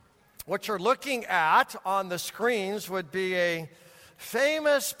What you're looking at on the screens would be a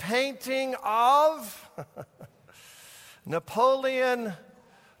famous painting of Napoleon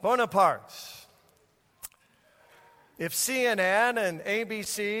Bonaparte. If CNN and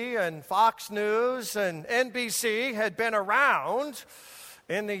ABC and Fox News and NBC had been around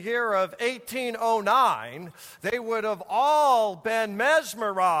in the year of 1809, they would have all been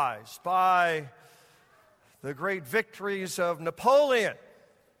mesmerized by the great victories of Napoleon.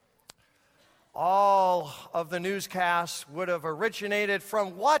 All of the newscasts would have originated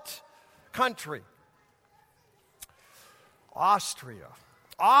from what country? Austria.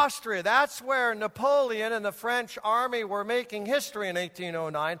 Austria, that's where Napoleon and the French army were making history in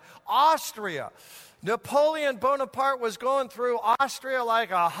 1809. Austria. Napoleon Bonaparte was going through Austria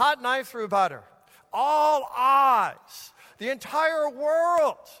like a hot knife through butter. All eyes, the entire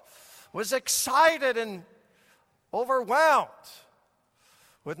world was excited and overwhelmed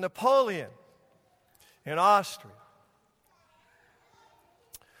with Napoleon in Austria.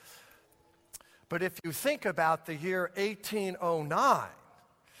 But if you think about the year 1809,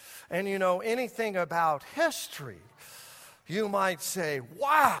 and you know anything about history, you might say,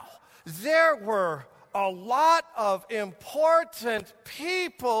 wow, there were a lot of important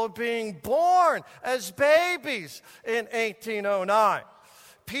people being born as babies in 1809.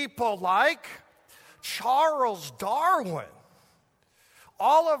 People like Charles Darwin,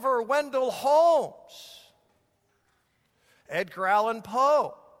 Oliver Wendell Holmes, Edgar Allan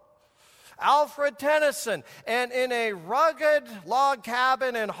Poe, Alfred Tennyson, and in a rugged log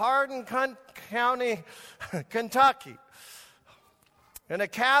cabin in Hardin County, Kentucky, in a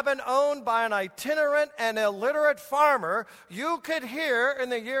cabin owned by an itinerant and illiterate farmer, you could hear in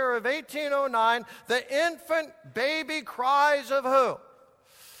the year of 1809 the infant baby cries of who?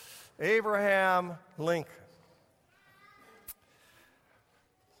 Abraham Lincoln.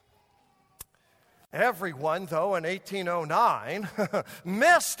 Everyone, though, in 1809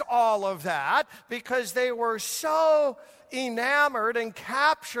 missed all of that because they were so enamored and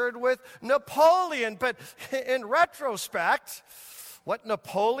captured with Napoleon. But in retrospect, what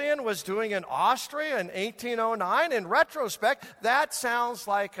Napoleon was doing in Austria in 1809, in retrospect, that sounds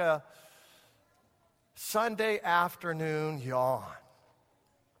like a Sunday afternoon yawn.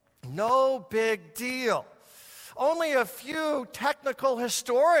 No big deal. Only a few technical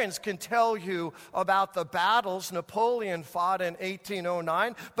historians can tell you about the battles Napoleon fought in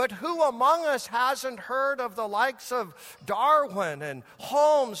 1809, but who among us hasn't heard of the likes of Darwin and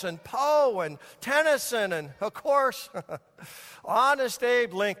Holmes and Poe and Tennyson and, of course, Honest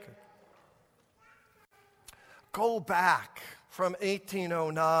Abe Lincoln? Go back from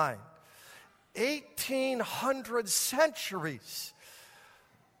 1809, 1800 centuries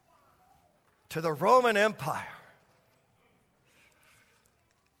to the Roman Empire.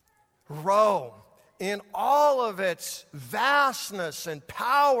 Rome, in all of its vastness and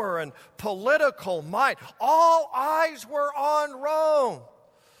power and political might, all eyes were on Rome.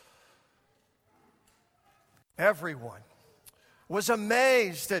 Everyone was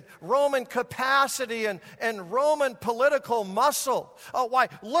amazed at Roman capacity and Roman political muscle. Oh, why,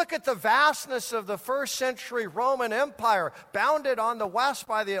 look at the vastness of the first century Roman Empire, bounded on the west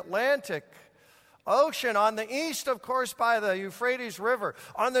by the Atlantic Ocean, on the east, of course, by the Euphrates River,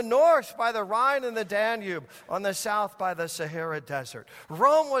 on the north by the Rhine and the Danube, on the south by the Sahara Desert.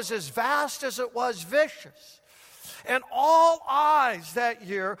 Rome was as vast as it was vicious. And all eyes that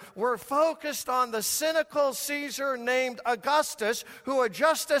year were focused on the cynical Caesar named Augustus, who had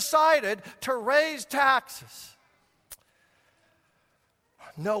just decided to raise taxes.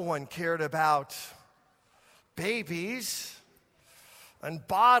 No one cared about babies and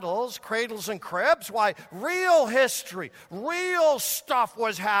bottles, cradles and cribs. Why, real history, real stuff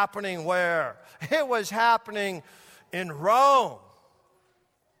was happening where? It was happening in Rome.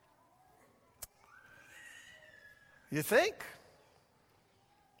 You think?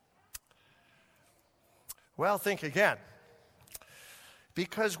 Well, think again.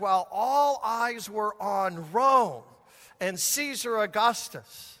 Because while all eyes were on Rome and Caesar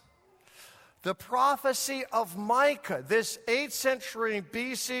Augustus, the prophecy of Micah, this 8th century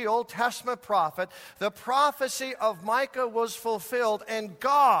BC Old Testament prophet, the prophecy of Micah was fulfilled, and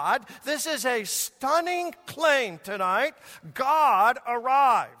God, this is a stunning claim tonight, God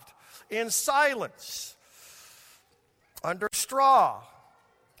arrived in silence, under straw,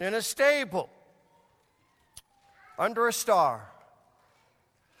 in a stable, under a star.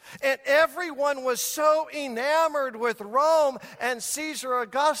 And everyone was so enamored with Rome and Caesar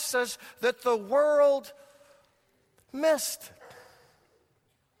Augustus that the world missed it.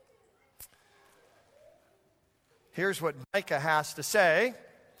 Here's what Micah has to say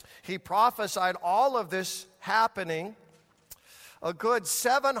He prophesied all of this happening a good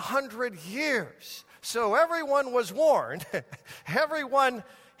 700 years. So everyone was warned. Everyone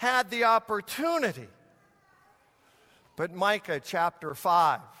had the opportunity. But Micah chapter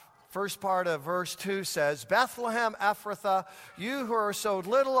 5, first part of verse 2 says, Bethlehem Ephrathah, you who are so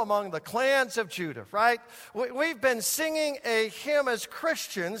little among the clans of Judah, right? We've been singing a hymn as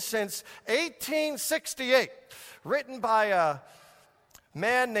Christians since 1868, written by a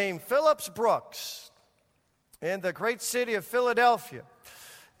man named Phillips Brooks in the great city of Philadelphia.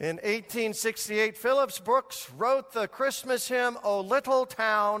 In 1868, Phillips Brooks wrote the Christmas hymn, O Little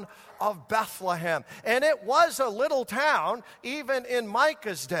Town of Bethlehem. And it was a little town even in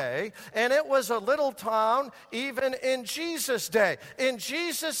Micah's day, and it was a little town even in Jesus' day. In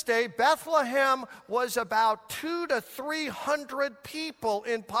Jesus' day, Bethlehem was about 200 to 300 people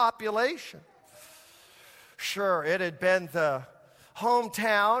in population. Sure, it had been the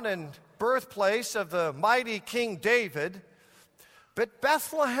hometown and birthplace of the mighty King David, but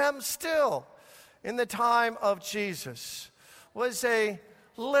Bethlehem still, in the time of Jesus, was a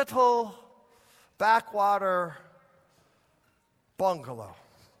little backwater bungalow.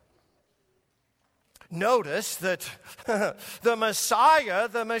 Notice that the Messiah,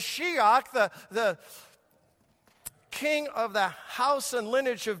 the Mashiach, the king of the house and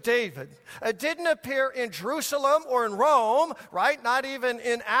lineage of David, didn't appear in Jerusalem or in Rome, right? Not even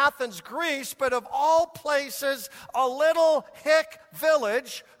in Athens, Greece, but of all places, a little hick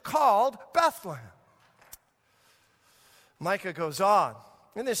village called Bethlehem. Micah goes on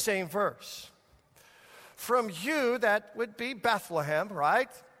in the same verse. From you, that would be Bethlehem, right?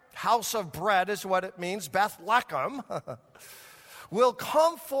 House of bread is what it means, Bethlehem. Will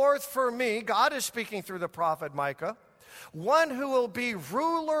come forth for me, God is speaking through the prophet Micah, one who will be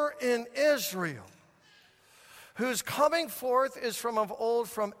ruler in Israel, whose coming forth is from of old,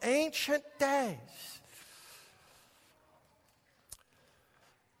 from ancient days.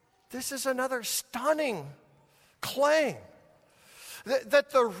 This is another stunning claim.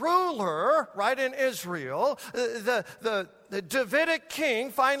 That the ruler, right, in Israel, the Davidic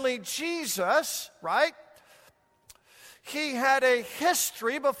king, finally Jesus, right? He had a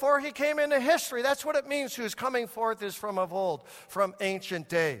history before he came into history. That's what it means, whose coming forth is from of old, from ancient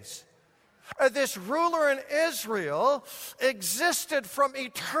days. This ruler in Israel existed from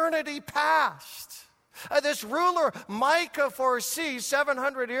eternity past. This ruler, Micah foresees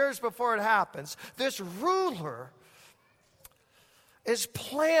 700 years before it happens. This ruler is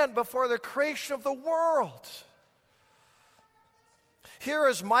planned before the creation of the world. Here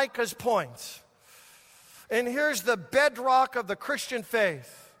is Micah's point. And here's the bedrock of the Christian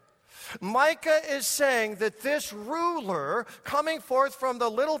faith. Micah is saying that this ruler coming forth from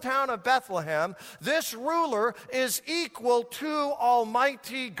the little town of Bethlehem, this ruler is equal to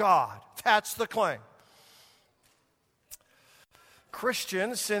Almighty God. That's the claim.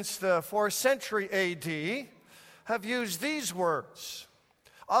 Christians since the 4th century A.D. have used these words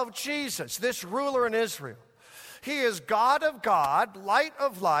of Jesus, this ruler in Israel. He is God of God, light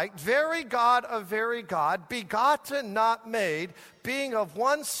of light, very God of very God, begotten, not made, being of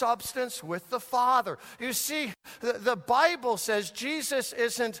one substance with the Father. You see, the Bible says Jesus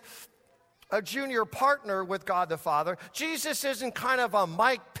isn't a junior partner with God the Father. Jesus isn't kind of a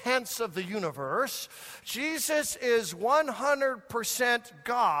Mike Pence of the universe. Jesus is 100%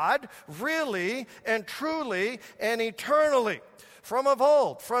 God, really and truly and eternally, from of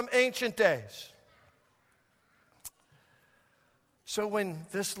old, from ancient days. So when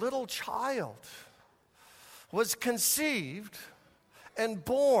this little child was conceived and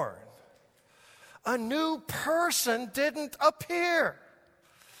born, a new person didn't appear.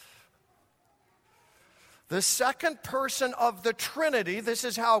 The second person of the Trinity, this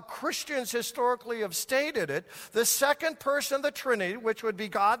is how Christians historically have stated it, the second person of the Trinity, which would be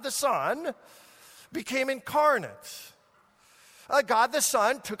God the Son, became incarnate. God the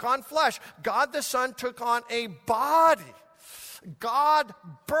Son took on flesh. God the Son took on a body. God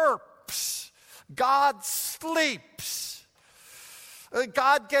burps. God sleeps.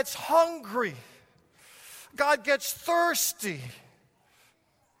 God gets hungry. God gets thirsty.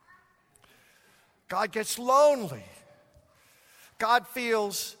 God gets lonely. God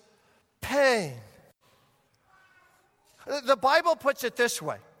feels pain. The Bible puts it this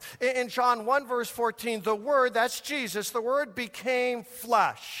way. In John 1 verse 14, the Word, that's Jesus, the Word became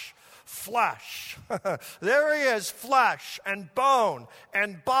flesh. Flesh. There he is, flesh and bone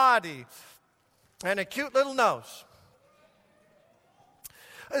and body and a cute little nose.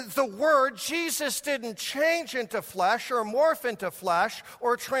 The Word, Jesus didn't change into flesh or morph into flesh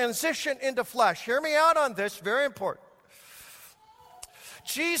or transition into flesh. Hear me out on this, very important.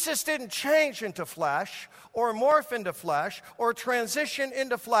 Jesus didn't change into flesh or morph into flesh or transition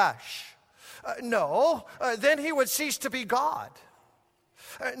into flesh. No, then he would cease to be God.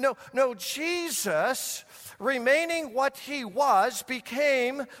 No, Jesus, remaining what he was,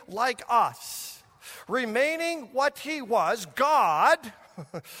 became like us. Remaining what he was, God,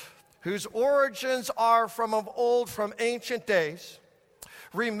 whose origins are from of old, from ancient days,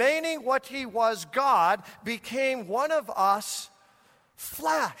 remaining what he was, God, became one of us,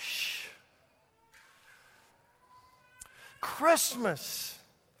 flesh. Christmas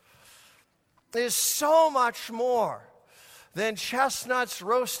is so much more than chestnuts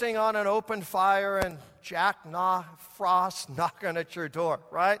roasting on an open fire and Jack Frost knocking at your door,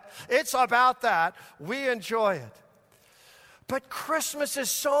 right? It's about that. We enjoy it. But Christmas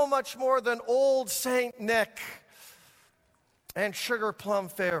is so much more than old St. Nick and sugar plum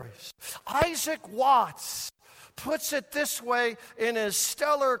fairies. Isaac Watts puts it this way in his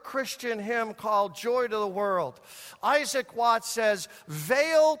stellar Christian hymn called Joy to the World. Isaac Watts says,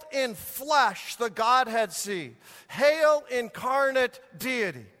 "Veiled in flesh the Godhead see. Hail incarnate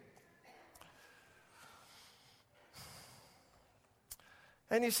deity."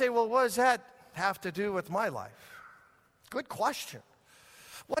 And you say, well, what does that have to do with my life? Good question.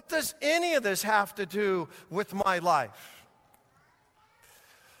 What does any of this have to do with my life?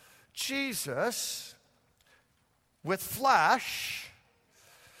 Jesus, with flesh,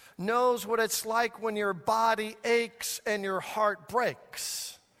 knows what it's like when your body aches and your heart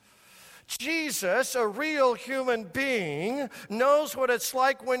breaks. Jesus, a real human being, knows what it's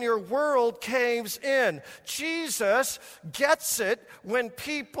like when your world caves in. Jesus gets it when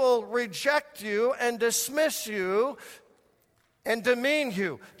people reject you and dismiss you and demean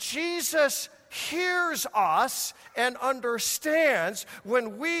you. Jesus hears us and understands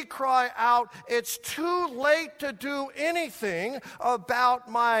when we cry out, "It's too late to do anything about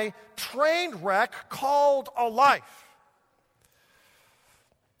my train wreck called a life."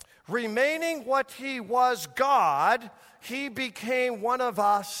 Remaining what he was, God, he became one of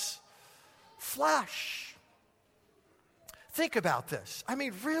us, flesh. Think about this. I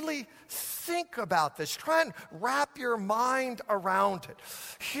mean, really think about this. Try and wrap your mind around it.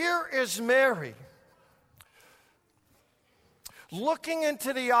 Here is Mary looking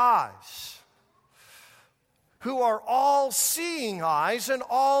into the eyes, who are all-seeing eyes and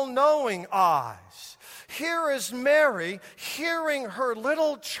all-knowing eyes. Here is Mary hearing her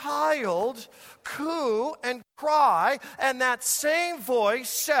little child coo and cry, and that same voice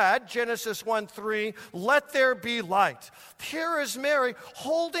said, Genesis 1:3, "Let there be light." Here is Mary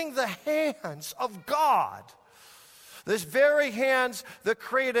holding the hands of God, this very hands that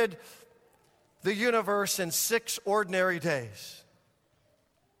created the universe in 6 ordinary days.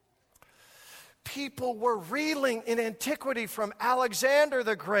 People were reeling in antiquity from Alexander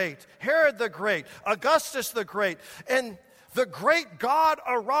the Great, Herod the Great, Augustus the Great, and the great God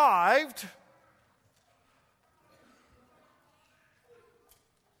arrived,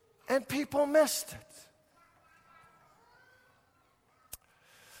 and people missed it.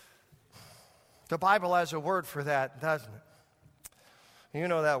 The Bible has a word for that, doesn't it? You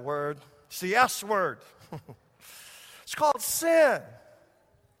know that word. It's the S word. It's called sin.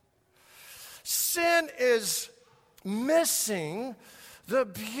 Sin is missing the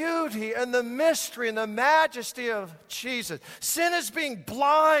beauty and the mystery and the majesty of Jesus. Sin is being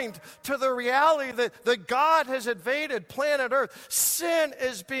blind to the reality that God has invaded planet Earth. Sin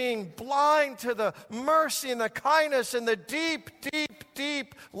is being blind to the mercy and the kindness and the deep, deep,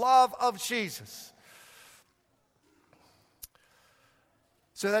 deep love of Jesus.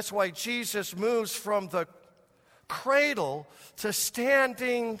 So that's why Jesus moves from the cradle to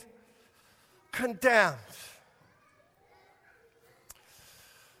standing condemned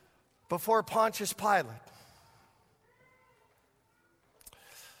before Pontius Pilate.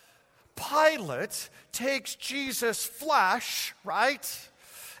 Pilate takes Jesus' flesh, right,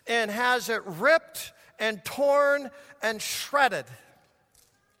 and has it ripped and torn and shredded.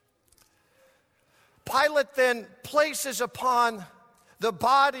 Pilate then places upon the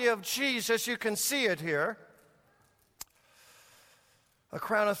body of Jesus, you can see it here, a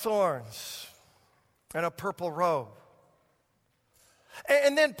crown of thorns and a purple robe.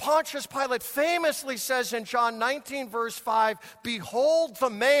 And then Pontius Pilate famously says in John 19, verse 5, "Behold the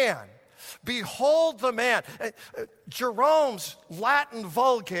man. Behold the man." Jerome's Latin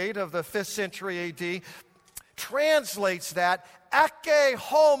Vulgate of the 5th century AD translates that ecce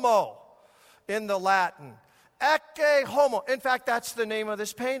homo in the Latin. Ecce homo. In fact, that's the name of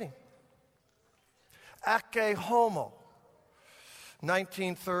this painting. Ecce homo.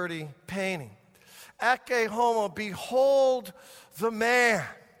 1930 painting. Ecce homo, behold the man.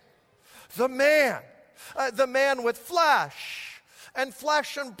 The man. The man with flesh and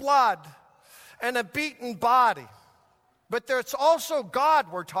blood and a beaten body. But there's also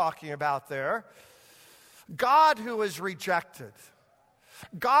God we're talking about there. God who is rejected.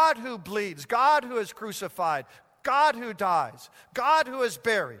 God who bleeds. God who is crucified. God who dies. God who is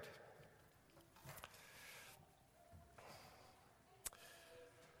buried.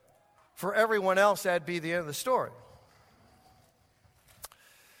 For everyone else, that'd be the end of the story.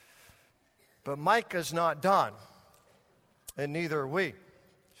 But Micah's not done, and neither are we.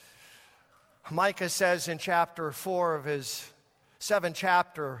 Micah says in chapter 4 of his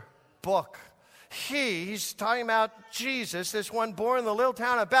 7-chapter book, he's talking about Jesus, this one born in the little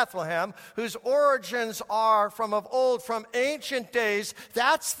town of Bethlehem, whose origins are from of old, from ancient days.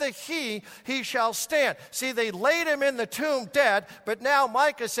 That's the he shall stand. See, they laid him in the tomb dead, but now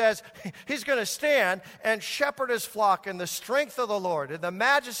Micah says he's going to stand and shepherd his flock in the strength of the Lord, in the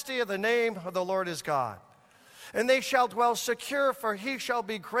majesty of the name of the Lord his God. And they shall dwell secure, for he shall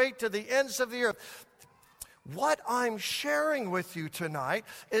be great to the ends of the earth. What I'm sharing with you tonight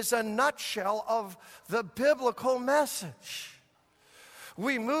is a nutshell of the biblical message.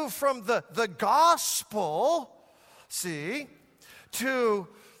 We move from the gospel, see, to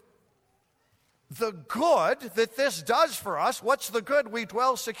the good that this does for us. What's the good? We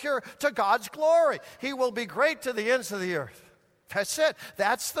dwell secure to God's glory. He will be great to the ends of the earth. That's it.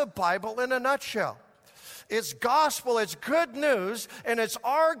 That's the Bible in a nutshell. It's gospel, it's good news, and it's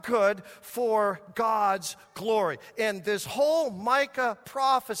our good for God's glory. And this whole Micah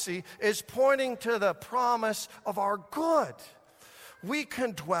prophecy is pointing to the promise of our good. We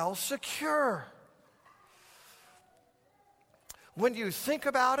can dwell secure. When you think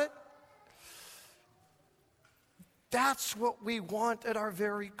about it, that's what we want at our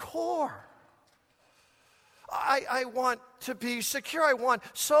very core. I want to be secure. I want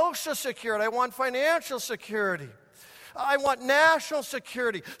social security. I want financial security. I want national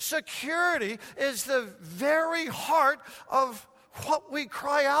security. Security is the very heart of what we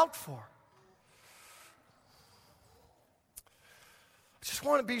cry out for. I just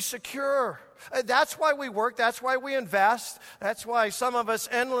want to be secure. That's why we work. That's why we invest. That's why some of us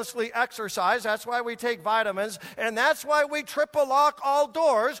endlessly exercise. That's why we take vitamins. And that's why we triple lock all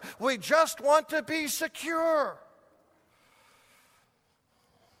doors. We just want to be secure.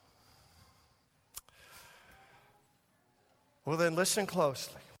 Well, then listen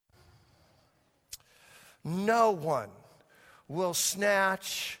closely. No one will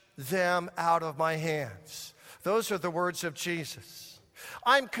snatch them out of my hands. Those are the words of Jesus.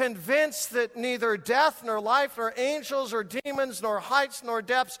 I'm convinced that neither death, nor life, nor angels, or demons, nor heights, nor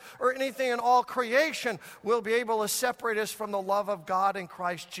depths, or anything in all creation will be able to separate us from the love of God in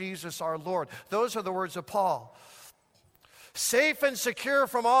Christ Jesus our Lord. Those are the words of Paul. Safe and secure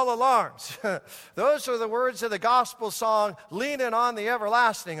from all alarms. Those are the words of the gospel song, leaning on the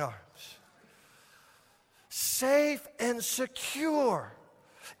everlasting arms. Safe and secure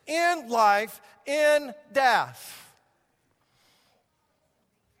in life, in death.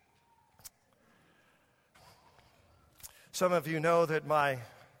 Some of you know that my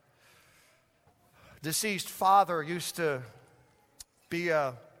deceased father used to be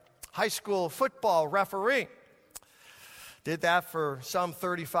a high school football referee. Did that for some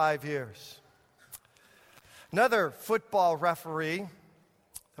 35 years. Another football referee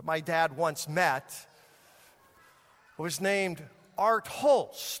that my dad once met was named Art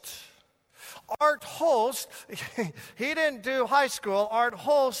Holst. Art Holst, he didn't do high school. Art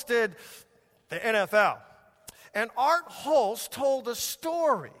Holst did the NFL. And Art Holst told a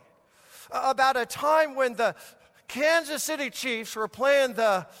story about a time when the Kansas City Chiefs were playing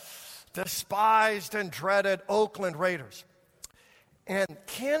the despised and dreaded Oakland Raiders. And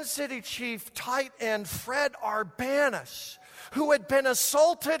Kansas City Chief tight end Fred Arbanis, who had been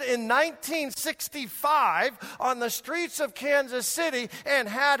assaulted in 1965 on the streets of Kansas City and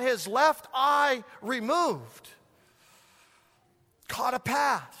had his left eye removed, caught a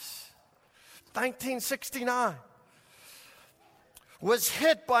pass. 1969, was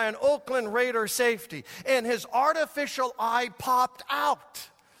hit by an Oakland Raider safety, and his artificial eye popped out.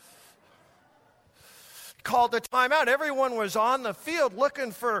 Called a timeout. Everyone was on the field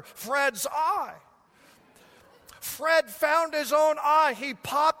looking for Fred's eye. Fred found his own eye. He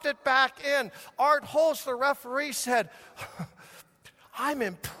popped it back in. Art Holst, the referee, said, I'm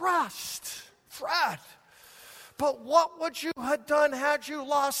impressed, Fred. But what would you have done had you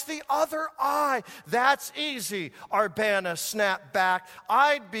lost the other eye? That's easy, Arbanis snapped back.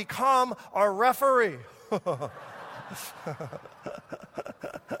 I'd become a referee.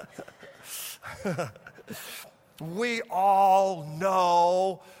 We all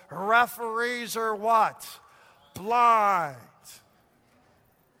know referees are what? Blind.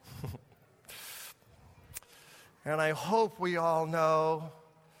 And I hope we all know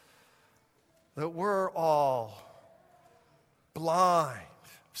that we're all blind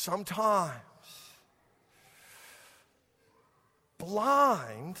sometimes.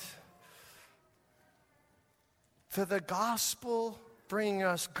 Blind to the gospel bringing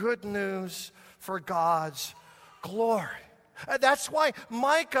us good news for God's glory. That's why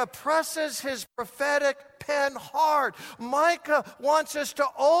Micah presses his prophetic pen hard. Micah wants us to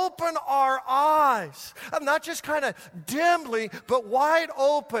open our eyes, not just kind of dimly, but wide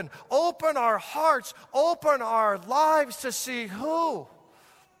open. Open our hearts, open our lives to see who?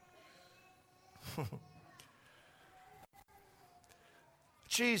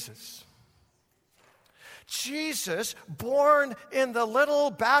 Jesus. Jesus, born in the little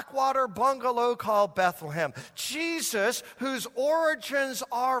backwater bungalow called Bethlehem. Jesus, whose origins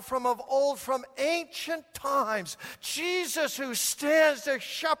are from of old, from ancient times. Jesus, who stands to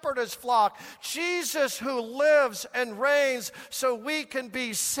shepherd his flock. Jesus, who lives and reigns so we can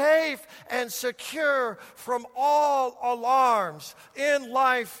be safe and secure from all alarms in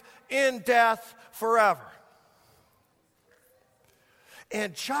life, in death, forever.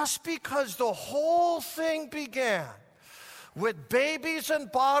 And just because the whole thing began with babies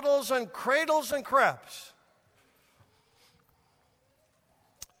and bottles and cradles and cribs,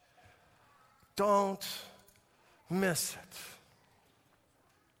 don't miss it.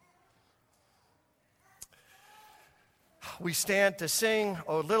 We stand to sing,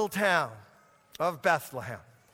 O Little Town of Bethlehem.